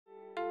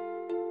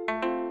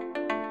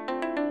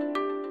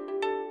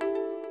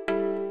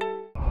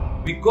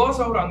Because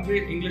ಅವ್ರು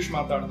English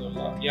ಮಾತಾಡೋದಿಲ್ಲ,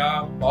 ಯಾ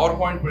power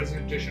point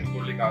presentation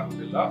ಕೊಡ್ಲಿಕ್ಕೆ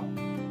ಆಗೋದಿಲ್ಲ,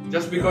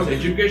 ಜಸ್ಟ್ ಬಿಕಾಸ್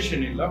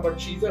ಎಜುಕೇಶನ್ ಇಲ್ಲ. But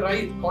she is a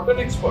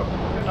cotton expert.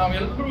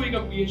 ನಾವೆಲ್ಲರೂ ಈಗ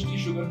PhD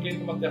ಶುಗರ್ ಕೇನ್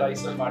ಮತ್ತೆ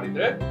ರೈಸ್ ಅಲ್ಲಿ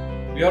ಮಾಡಿದ್ರೆ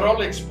ವಿ ಆರ್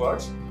ಆಲ್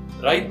ಎಕ್ಸ್ಪರ್ಟ್ಸ್.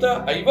 ರೈತ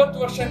 50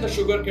 ವರ್ಷದಿಂದ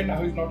sugar cane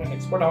is not an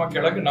expert. ಅವ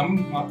ಕೆಳಗೆ ನಮ್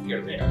ಮಾತು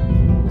ಕೇಳ್ಬೇಕು.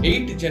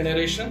 8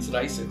 generations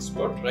rice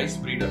expert, rice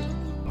breeder.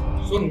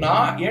 So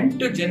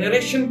 8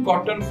 generation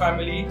cotton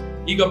family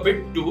ಈಗ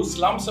ಬಿಟ್ಟು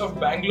ಸ್ಲಮ್ಸ್ ಆಫ್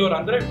ಬ್ಯಾಂಗ್ಳೂರ್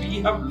ಅಂದ್ರೆ we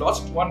have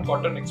lost one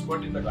cotton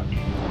expert in the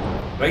country.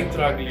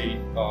 ರೈತರಾಗ್ಲಿ,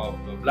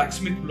 block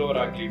Smith blower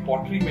ಆಗ್ಲಿ,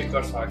 ಪಾಟ್ರಿ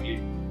ಮೇಕರ್ಸ್ ಆಗ್ಲಿ,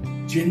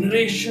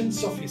 ಜನರೇಷನ್ಸ್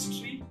ಆಫ್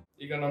ಹಿಸ್ಟ್ರಿ.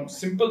 ಈಗ ನಾನು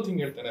ಸಿಂಪಲ್ ಥಿಂಗ್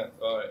ಹೇಳ್ತೇನೆ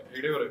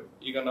ಹಿಡಿಯೋರು.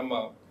 ಈಗ ನಮ್ಮ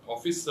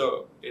ಆಫೀಸ್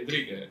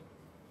ಎದುರಿಗೆ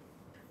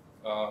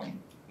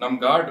ನಮ್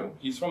ಗಾರ್ಡ್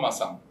ಈಸ್ ಫ್ರಮ್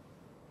ಅಸ್ಸಾಂ.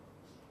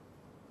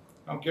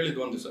 ನಾವು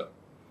ಕೇಳಿದ್ವು ಒಂದು ಸರ್,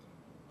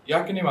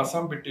 ಯಾಕೆ ನೀವು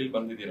ಅಸ್ಸಾಂ ಬಿಟ್ಟು ಇಲ್ಲಿ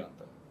ಬಂದಿದ್ದೀರಾ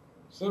ಅಂತ.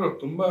 ಸರ್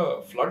ತುಂಬಾ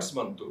ಫ್ಲಡ್ಸ್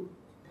ಬಂತು,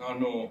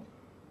 ನಾನು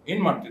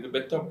ಏನ್ ಮಾಡ್ತಿದ್ದೆ,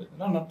 ಬೆತ್ತ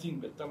ನಾನು ನಥಿಂಗ್,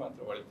 ಬೆತ್ತ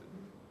ಮಾತ್ರ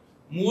ಹೊಳಿತಿದ್ದೆ.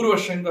 3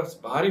 ವರ್ಷದಿಂದ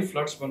ಭಾರಿ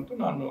ಫ್ಲಡ್ಸ್ ಬಂತು,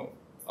 ನಾನು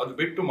ಅದು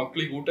ಬಿಟ್ಟು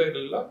ಮಕ್ಕಳಿಗೆ ಊಟ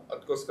ಇರಲಿಲ್ಲ,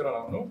 ಅದಕ್ಕೋಸ್ಕರ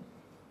ನಾನು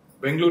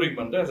ಬೆಂಗಳೂರಿಗೆ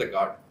ಬಂದೆ ಆಸ್ ಎ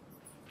ಗಾರ್ಡ್.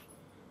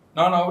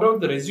 ನಾನು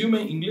ಅವರವ್ರದ್ದು ರೆಸ್ಯೂಮೆ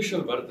ಇಂಗ್ಲಿಷ್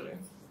ಅಲ್ಲಿ ಬರೆದ್ರೆ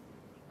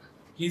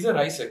is a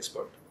rice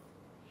expert,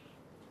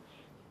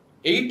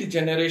 8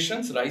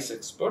 generations rice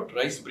expert,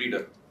 rice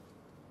breeder.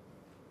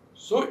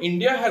 So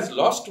India has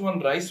lost one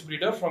rice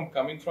breeder from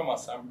coming from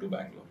Assam to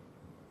Bangalore.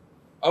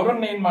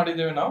 Avranna ಏನು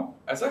ಮಾಡಿದ್ದೇವೆ ನಾವು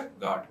as a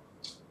guard,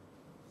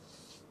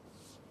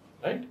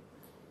 right?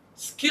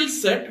 Skill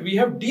set we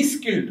have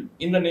de-skilled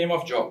in the name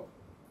of job,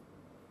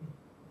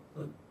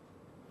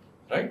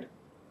 right?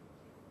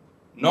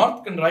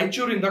 North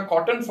Raichur in the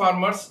cotton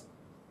farmers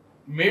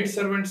maid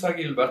servants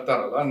ಆಗಿ ಇಲ್ಲಿ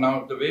ಬರ್ತಾರಲ್ಲ, now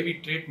the way we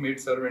treat maid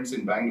servants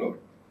in Bangalore,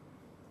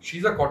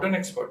 she's a cotton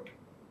expert.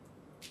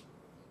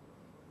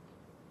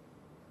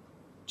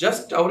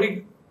 Just ಅವ್ರಿಗೆ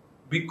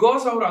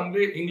because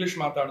ಅವ್ರು English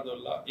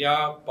ಮಾತಾಡೋದಿಲ್ಲ, ಯಾ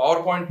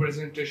power point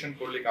presentation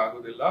ಕೊಡ್ಲಿಕ್ಕೆ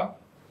ಆಗೋದಿಲ್ಲ,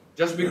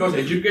 just because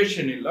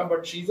education ಇಲ್ಲ.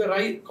 But she is a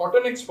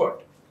cotton expert.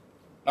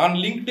 ನಾನು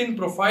ಲಿಂಕ್ಡ್ಇನ್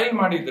ಪ್ರೊಫೈಲ್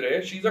ಮಾಡಿದ್ರೆ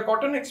she is a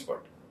cotton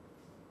expert.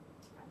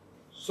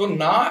 So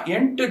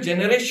 8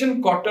 generation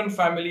cotton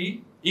family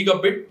ಈಗ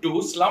ಬಿಟ್ಟು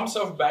ಸ್ಲಮ್ಸ್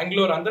ಆಫ್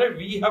ಬ್ಯಾಂಗ್ಳೂರ್ ಅಂದ್ರೆ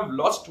we have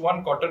lost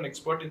one cotton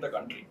expert in the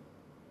country.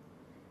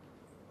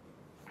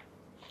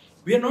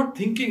 We are not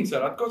thinking, sir.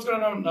 ಅದಕ್ಕೋಸ್ಕರ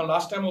ನಾವು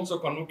last time also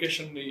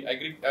convocation,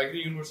 agri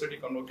university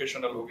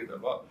convocation ಅಲ್ಲಿ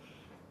ಹೋಗಿದ್ದಲ್ವಾ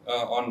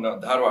on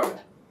Dharwad.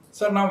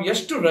 Sir ನಾವು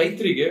ಎಷ್ಟು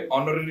ರೈತರಿಗೆ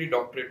honorary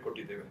doctorate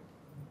ಕೊಟ್ಟಿದ್ದೇವೆ?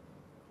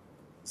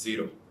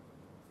 0.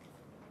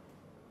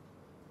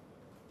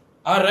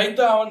 ಆ ರೈತ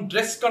ಅವನ್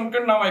ಡ್ರೆಸ್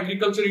ಕನ್ಕೊಂಡು ನಾವು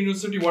ಅಗ್ರಿಕಲ್ಚರ್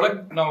ಯೂನಿವರ್ಸಿಟಿ ಒಳಗೆ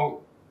ನಾವು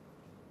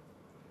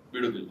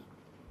ಬಿಡುದಿಲ್ಲ.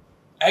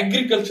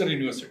 Agriculture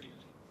university,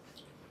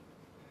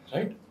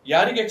 right?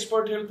 ಯಾರಿಗೆ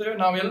ಎಕ್ಸ್ಪರ್ಟ್ ಹೇಳ್ತೇವೆ?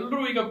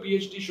 ನಾವೆಲ್ಲರೂ ಈಗ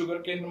PhD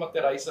ಶುಗರ್ ಕೇನ್ ಮತ್ತೆ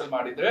ರೈಸ್ ಅಲ್ಲಿ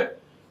ಮಾಡಿದ್ರೆ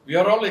ವಿ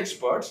ಆರ್ ಆಲ್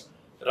ಎಕ್ಸ್ಪರ್ಟ್ಸ್.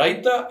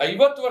 ರೈತ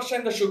 50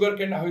 ವರ್ಷದಿಂದ sugar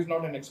cane is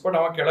not an expert.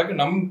 ಅವ ಕೆಳಗೆ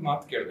ನಮ್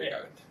ಮಾತು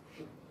ಕೇಳಬೇಕಾಗತ್ತೆ,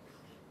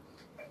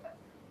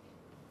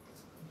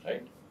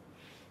 ರೈಟ್?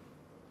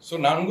 ಸೊ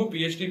ನನಗೂ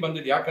PhD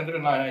ಬಂದಿದ್ದು ಯಾಕಂದ್ರೆ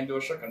ನಾನು 5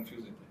 ವರ್ಷ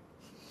ಕನ್ಫ್ಯೂಸ್ ಇದ್ದೆ.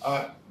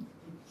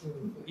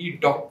 ಈ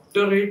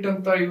ಡಾಕ್ಟರೇಟ್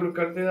ಅಂತ ಇವ್ರು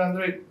ಕರೆದಿದೆ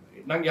ಅಂದ್ರೆ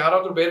ನಂಗೆ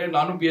ಯಾರಾದ್ರೂ ಬೇರೆ,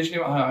 ನಾನು PhD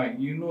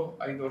ಇನ್ನೂ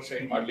 5 ವರ್ಷ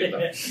ಏನ್ ಮಾಡ್ಲಿಲ್ಲ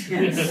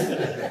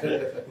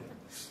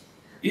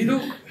ಇದು.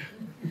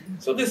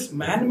 So this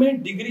man made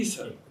degree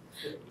sir,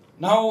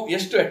 ನಾವು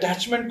ಎಷ್ಟು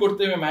ಅಟ್ಯಾಚ್ಮೆಂಟ್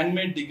ಕೊಡ್ತೇವೆ ಮ್ಯಾನ್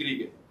ಮೇಡ್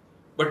ಡಿಗ್ರಿಗೆ,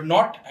 but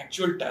not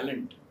actual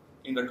talent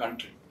in the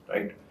country,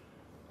 right?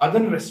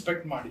 ಅದನ್ನು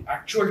ರೆಸ್ಪೆಕ್ಟ್ ಮಾಡಿ.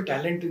 Actual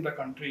talent in the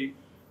country,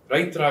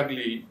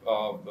 ರೈತರಾಗ್ಲಿ,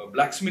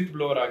 block Smith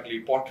blower ಆಗ್ಲಿ,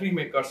 ಪಾಟ್ರಿ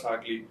ಮೇಕರ್ಸ್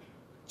ಆಗ್ಲಿ,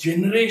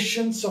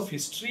 generations of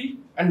history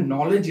and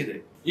knowledge ಇದೆ.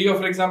 ಈಗ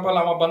ಫಾರ್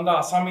ಎಕ್ಸಾಂಪಲ್ ಅವ ಬಂದ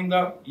ಅಸ್ಸಾಮಿಂದ,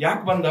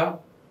 ಯಾಕೆ ಬಂದ?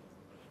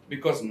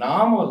 ಬಿಕಾಸ್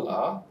ನಾವಲ್ಲ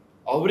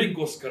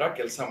ಅವರಿಗೋಸ್ಕರ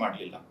ಕೆಲಸ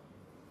ಮಾಡಲಿಲ್ಲ.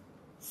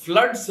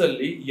 ಫ್ಲಡ್ಸ್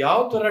ಅಲ್ಲಿ ಯಾವ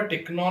ತರ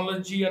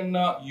ಟೆಕ್ನಾಲಜಿಯನ್ನ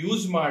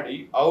ಯೂಸ್ ಮಾಡಿ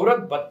ಅವರ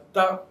ಭತ್ತ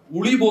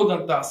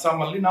ಉಳಿಬಹುದಂತ ಅಸ್ಸಾಂ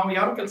ಅಲ್ಲಿ ನಾವು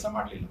ಯಾರು ಕೆಲಸ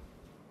ಮಾಡಲಿಲ್ಲ,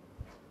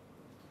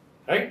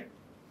 ರೈಟ್?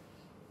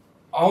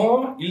 ಅವ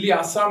ಇಲ್ಲಿ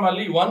ಅಸ್ಸಾಂ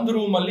ಅಲ್ಲಿ ಒಂದು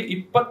ರೂಮ್ ಅಲ್ಲಿ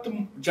 20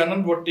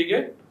 ಜನದ ಒಟ್ಟಿಗೆ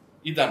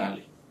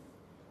ಇದ್ದಾನಲ್ಲಿ,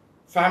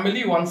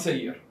 ಫ್ಯಾಮಿಲಿ ಒನ್ಸ್ ಎ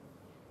ಇಯರ್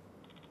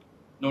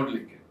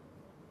ನೋಡ್ಲಿಕ್ಕೆ.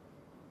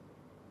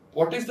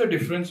 What is the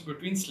difference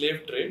between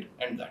slave trade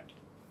and that?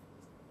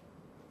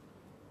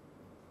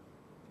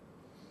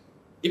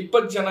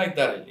 20 ಜನ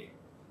ಇದ್ದಾರೆ ಇಲ್ಲಿ.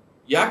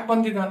 ಯಾಕೆ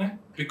ಬಂದಿದ್ದಾನೆ?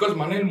 ಬಿಕಾಸ್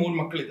ಮನೇಲಿ 3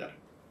 ಮಕ್ಕಳಿದ್ದಾರೆ.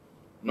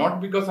 ನಾಟ್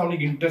ಬಿಕಾಸ್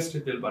ಅವನಿಗೆ ಇಂಟ್ರೆಸ್ಟ್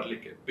ಇದೆ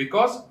ಬರ್ಲಿಕ್ಕೆ.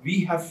 Because we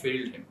have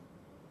failed him.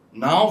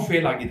 ನಾವು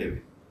ಫೇಲ್ ಆಗಿದ್ದೇವೆ.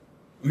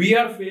 We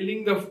are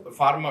failing the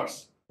farmers.